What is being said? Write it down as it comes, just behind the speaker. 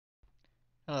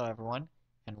Hello everyone,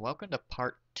 and welcome to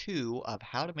part 2 of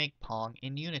how to make Pong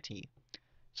in Unity.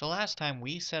 So last time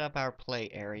we set up our play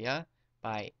area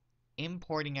by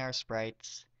importing our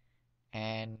sprites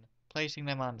and placing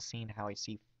them on the scene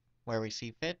where we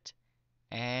see fit,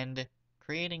 and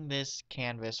creating this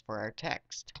canvas for our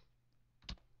text.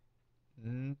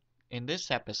 In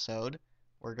this episode,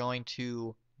 we're going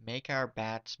to make our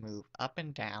bats move up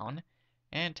and down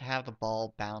and to have the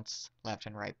ball bounce left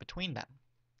and right between them.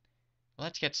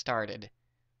 Let's get started.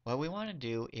 What we want to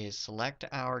do is select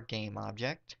our game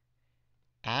object,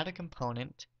 add a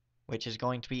component, which is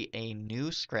going to be a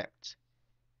new script.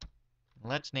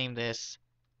 Let's name this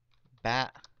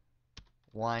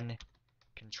bat1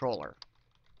 controller.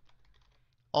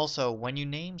 Also, when you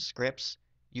name scripts,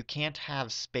 you can't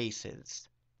have spaces.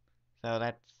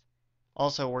 We're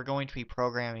going to be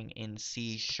programming in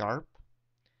C#,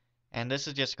 and this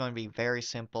is just going to be very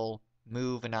simple.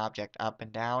 Move an object up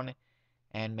and down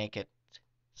and make it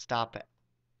stop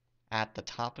at the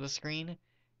top of the screen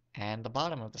and the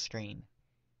bottom of the screen.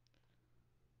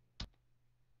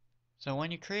 So when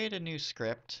you create a new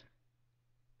script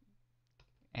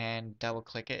and double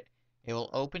click it, it will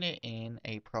open it in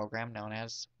a program known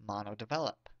as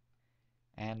MonoDevelop.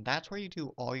 And that's where you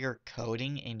do all your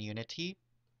coding in Unity.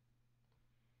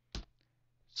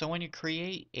 So when you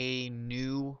create a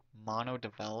new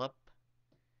MonoDevelop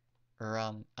or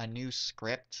a new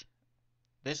script,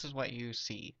 this is what you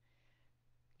see.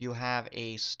 You have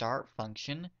a start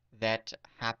function that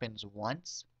happens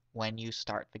once when you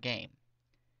start the game,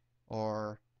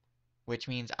 which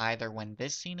means either when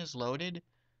this scene is loaded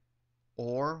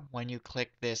or when you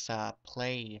click this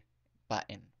play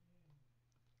button.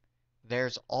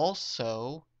 There's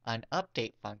also an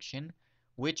update function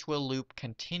which will loop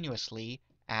continuously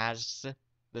as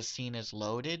the scene is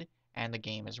loaded and the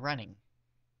game is running.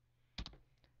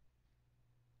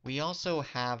 We also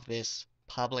have this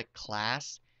public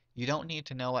class. You don't need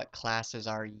to know what classes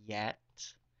are yet,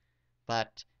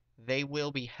 but they will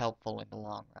be helpful in the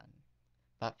long run.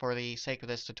 But for the sake of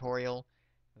this tutorial,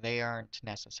 they aren't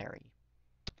necessary.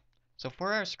 So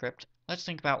for our script, let's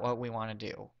think about what we want to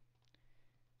do.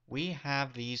 We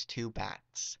have these two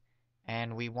bats,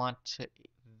 and we want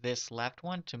this left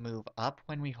one to move up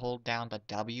when we hold down the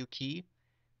W key,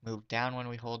 move down when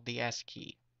we hold the S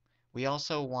key. We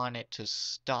also want it to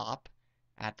stop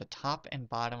at the top and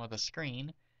bottom of the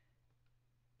screen,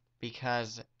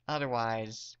 because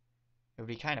otherwise it would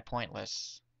be kind of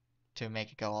pointless to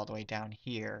make it go all the way down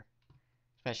here,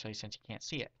 especially since you can't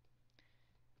see it.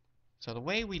 So the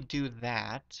way we do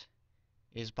that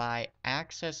is by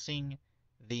accessing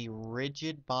the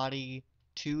rigidbody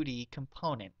 2D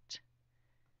component.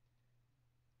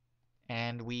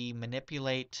 And we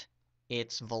manipulate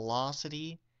its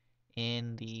velocity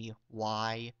in the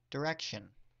Y direction.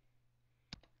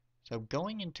 So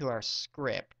going into our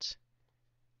script,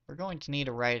 we're going to need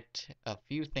to write a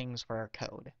few things for our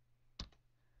code.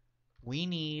 We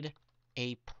need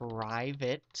a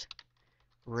private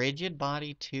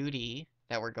rigidbody 2D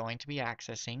that we're going to be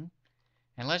accessing,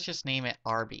 and let's just name it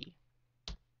RB.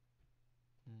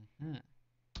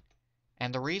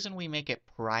 And the reason we make it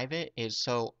private is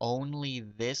so only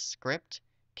this script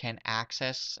can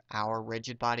access our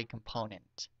rigidbody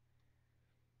component.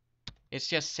 It's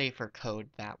just safer code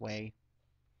that way.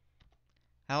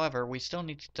 However, we still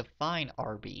need to define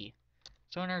RB.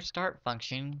 So in our start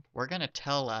function, we're going to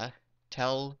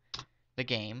tell the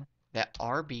game that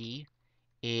RB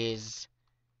is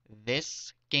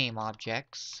this game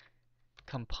object's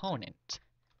component,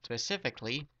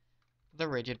 specifically the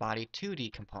rigidbody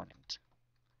 2D component.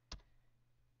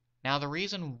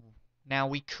 Now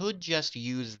we could just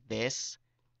use this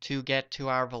to get to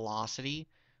our velocity,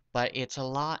 but it's a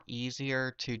lot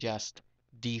easier to just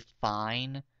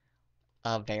define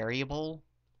a variable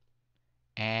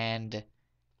and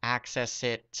access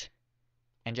it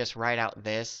and just write out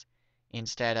this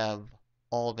instead of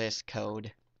all this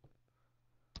code.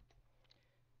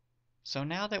 So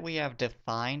now that we have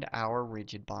defined our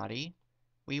rigidbody,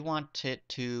 we want it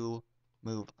to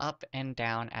move up and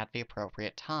down at the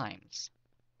appropriate times.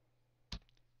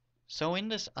 So in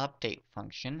this update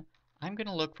function, I'm going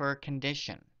to look for a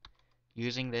condition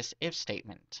using this if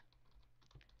statement.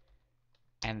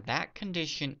 And that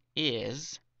condition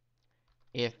is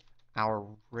if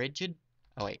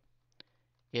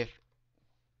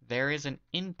there is an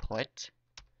input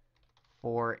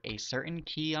for a certain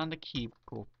key on the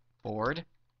keyboard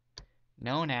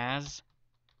known as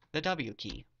the W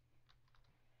key.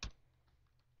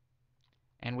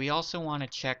 And we also want to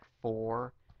check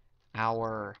for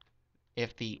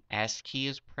if the S key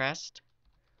is pressed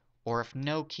or if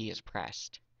no key is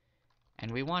pressed.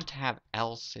 And we want to have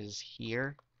else's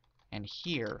here and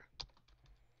here.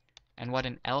 And what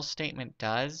an else statement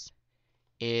does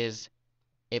is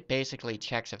it basically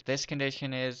checks if this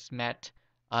condition is met,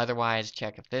 otherwise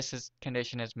check if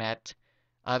condition is met,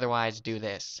 otherwise do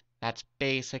this. That's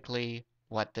basically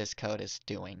what this code is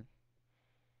doing.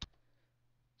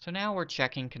 So now we're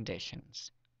checking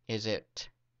conditions. Does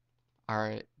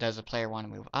the player want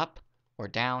to move up or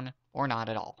down or not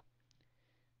at all?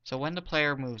 So when the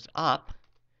player moves up,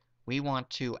 we want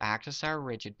to access our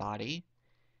rigid body,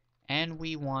 and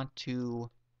we want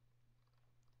to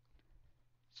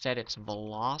set its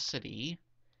velocity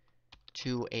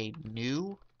to a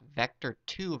new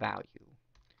vector2 value.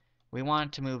 We want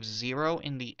it to move 0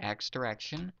 in the x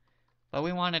direction, but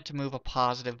we want it to move a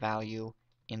positive value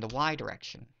in the y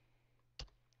direction.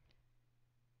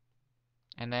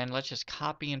 And then let's just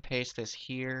copy and paste this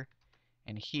here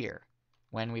and here.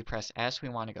 When we press S, we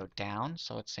want to go down,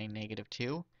 so let's say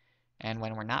 -2. And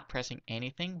when we're not pressing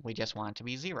anything, we just want it to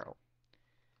be 0.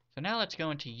 So now let's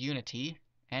go into Unity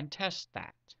and test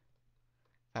that.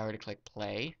 If I were to click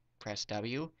play, press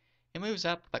W, it moves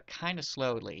up, but kind of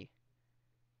slowly.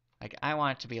 Like, I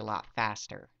want it to be a lot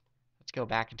faster. Let's go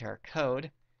back into our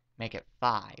code, make it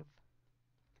 5.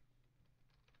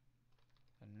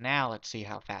 Now let's see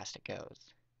how fast it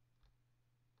goes.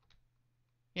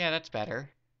 Yeah, that's better.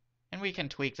 And we can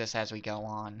tweak this as we go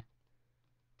on.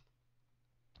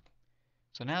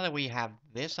 So now that we have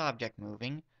this object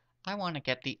moving, I want to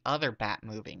get the other bat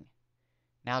moving.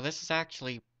 Now this is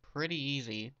actually pretty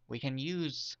easy. We can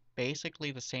use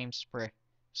basically the same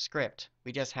script.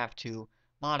 We just have to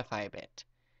modify a bit.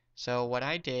 So what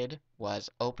I did was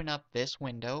open up this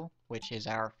window, which is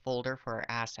our folder for our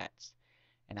assets.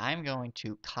 And I'm going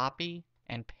to copy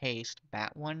and paste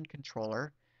bat1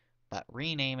 controller, but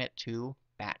rename it to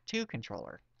bat2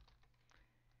 controller.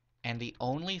 And the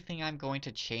only thing I'm going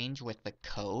to change with the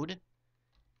code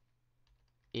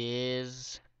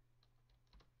is,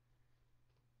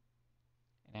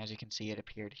 and as you can see, it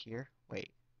appeared here.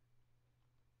 Wait.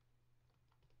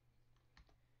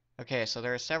 Okay, so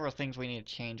there are several things we need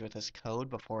to change with this code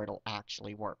before it'll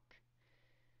actually work.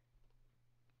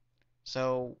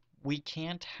 So we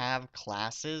can't have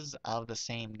classes of the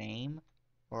same name,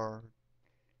 or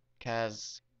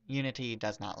because Unity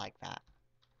does not like that.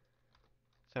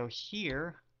 So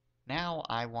here, now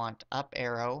I want up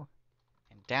arrow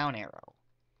and down arrow.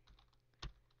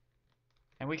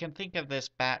 And we can think of this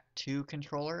bat2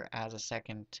 controller as a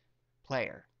second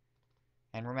player.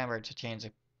 And remember to change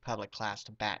the public class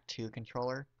to bat2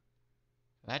 controller.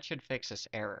 That should fix this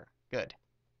error. Good.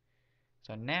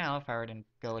 So now if I were to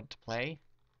go into play,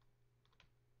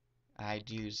 I'd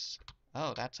use,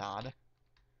 oh, that's odd.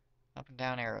 Up and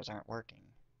down arrows aren't working.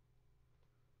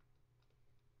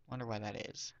 Wonder why that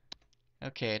is.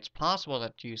 Okay, it's possible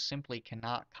that you simply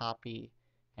cannot copy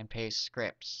and paste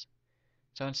scripts.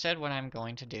 So instead what I'm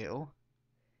going to do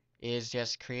is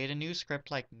just create a new script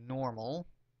like normal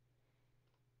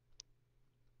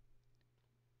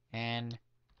and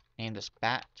name this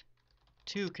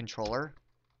bat2 controller.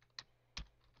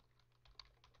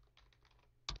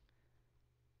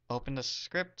 Open the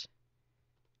script,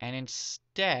 and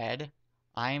instead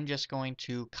I am just going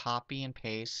to copy and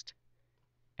paste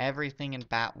everything in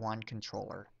bat1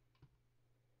 controller.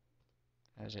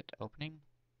 Is it opening?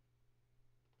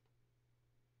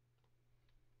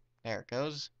 There it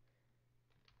goes.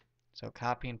 So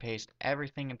copy and paste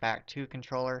everything in bat2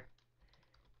 controller.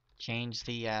 Change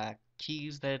the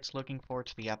keys that it's looking for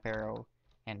to the up arrow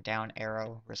and down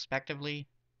arrow respectively.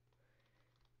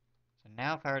 So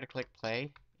now if I were to click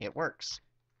play, it works.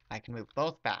 I can move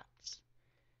both bats.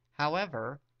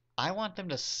 However, I want them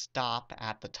to stop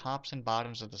at the tops and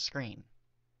bottoms of the screen.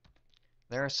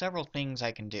 There are several things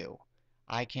I can do.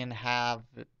 I can have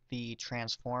the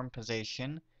transform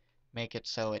position make it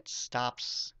so it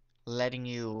stops letting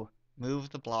you move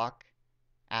the block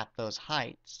at those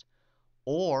heights,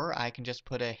 or I can just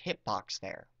put a hitbox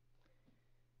there.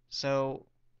 So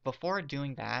before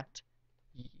doing that,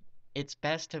 it's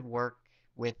best to work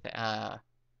with a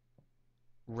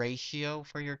ratio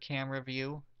for your camera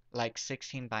view, like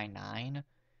 16:9,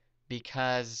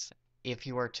 because if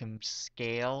you were to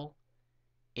scale,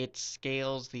 it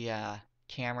scales the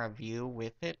camera view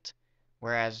with it,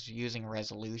 whereas using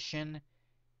resolution,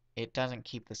 it doesn't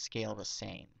keep the scale the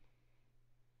same.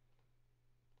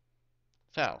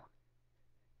 So,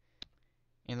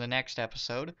 in the next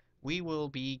episode, we will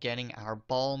be getting our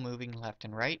ball moving left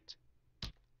and right,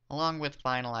 along with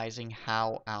finalizing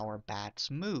how our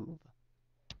bats move.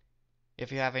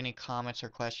 If you have any comments or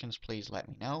questions, please let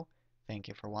me know. Thank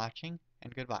you for watching,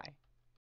 and goodbye.